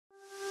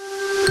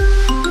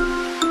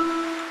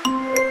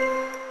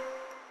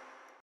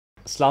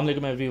Assalamu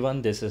alaikum everyone,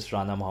 this is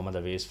Rana Mohammed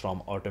Awais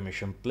from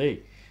Automation Play.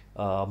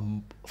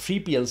 Free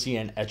PLC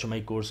and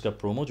HMI course का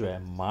promo जो है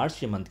मार्च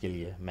के month के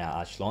लिए मैं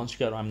आज लॉन्च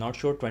कर रहा हूँ. I am not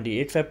sure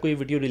 28 Feb को ये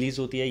वीडियो रिलीज़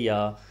होती है या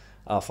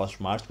 1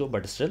 मार्च को,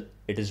 but still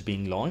it is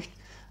being launched.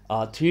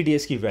 3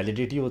 days की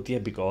वैलिडिटी होती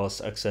है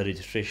बिकॉज अक्सर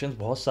रजिस्ट्रेशन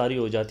बहुत सारी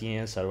हो जाती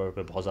हैं, सर्वर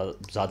पे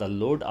बहुत ज़्यादा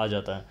लोड आ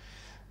जाता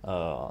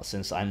है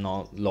since I am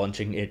now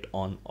launching it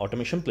on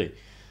automation play.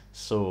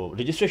 So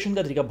registration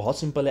का तरीका बहुत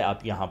सिंपल है.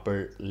 आप यहाँ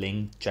पर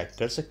लिंक चेक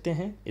कर सकते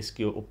हैं.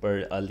 इसके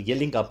ऊपर ये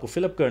लिंक आपको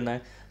फिलअप करना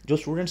है. जो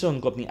स्टूडेंट्स हैं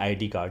उनको अपनी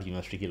आईडी कार्ड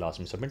यूनिवर्सिटी की लास्ट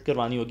में सबमिट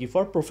करवानी होगी.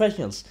 For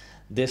professionals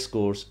this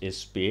course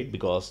is paid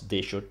because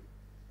they should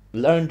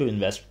learn to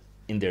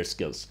invest in their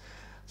skills.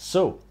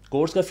 So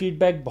course का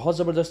फीडबैक बहुत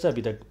ज़बरदस्त है.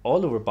 अभी तक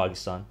all over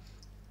Pakistan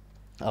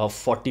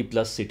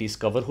 40+ cities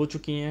cover हो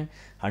चुकी हैं,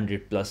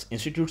 100+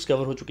 इंस्टीट्यूट्स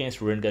कवर हो चुके हैं.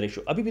 स्टूडेंट का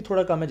रेशो अभी भी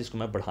थोड़ा कम है जिसको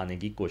मैं बढ़ाने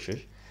की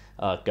कोशिश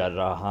कर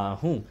रहा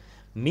हूँ.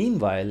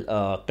 मीनवाइल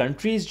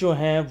कंट्रीज़ जो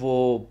हैं वो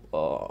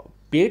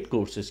पेड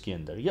कोर्सेज के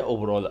अंदर या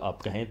ओवरऑल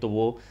आप कहें तो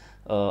वो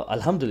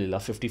अल्हम्दुलिल्लाह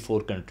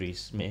 54 कंट्रीज़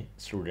में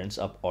स्टूडेंट्स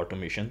अब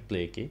ऑटोमेशन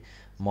प्ले के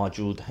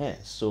मौजूद हैं.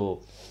 सो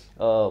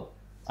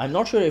I am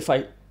not sure if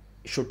I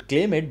should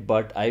claim it,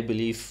 but I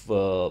believe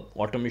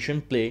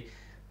automation play,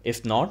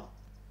 if not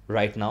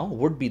right now,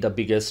 would be the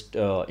biggest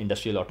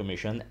industrial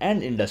automation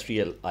and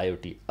industrial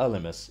IoT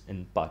LMS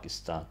in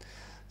Pakistan.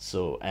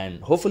 So,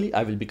 and hopefully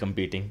I will be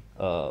competing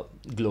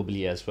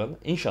globally as well,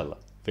 inshallah,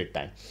 with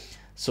time.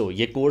 So,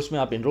 ये course में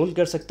आप enrol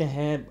कर सकते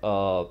हैं.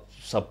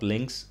 सब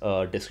links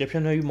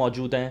description में भी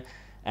मौजूद हैं.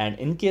 एंड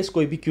इन केस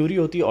कोई भी क्यूरी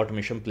होती है,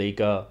 ऑटोमेशन प्ले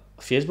का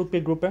फेसबुक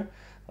पे ग्रुप है.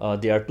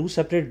 There are two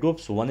separate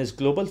groups. One is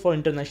global for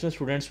international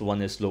students, one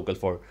is local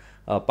for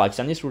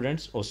Pakistani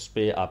students. उस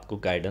पर आपको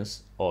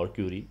गाइडेंस और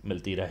क्यूरी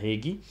मिलती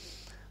रहेगी.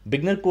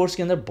 बिगनर कोर्स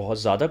के अंदर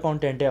बहुत ज़्यादा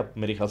कंटेंट है. अब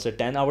मेरे ख्याल से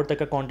 10 आवर तक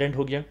का कंटेंट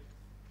हो गया,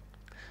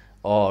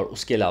 और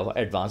उसके अलावा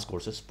एडवांस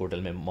कोर्सेज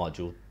पोर्टल में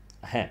मौजूद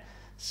हैं.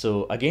 सो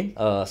अगेन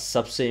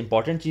सबसे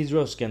इम्पॉर्टेंट चीज़ जो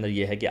है उसके अंदर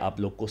ये है कि आप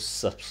लोग को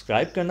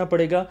सब्सक्राइब करना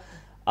पड़ेगा.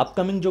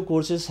 अपकमिंग जो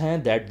कोर्सेज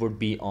हैं that would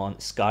be on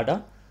SCADA,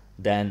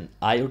 then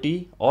IoT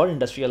or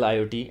industrial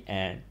IoT,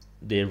 and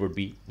there would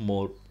be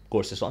more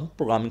courses on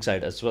programming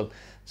side as well.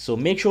 So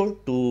make sure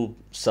to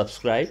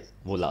subscribe.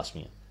 वो लास्ट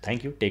में है.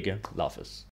 Thank you. Take care. Allah Hafiz.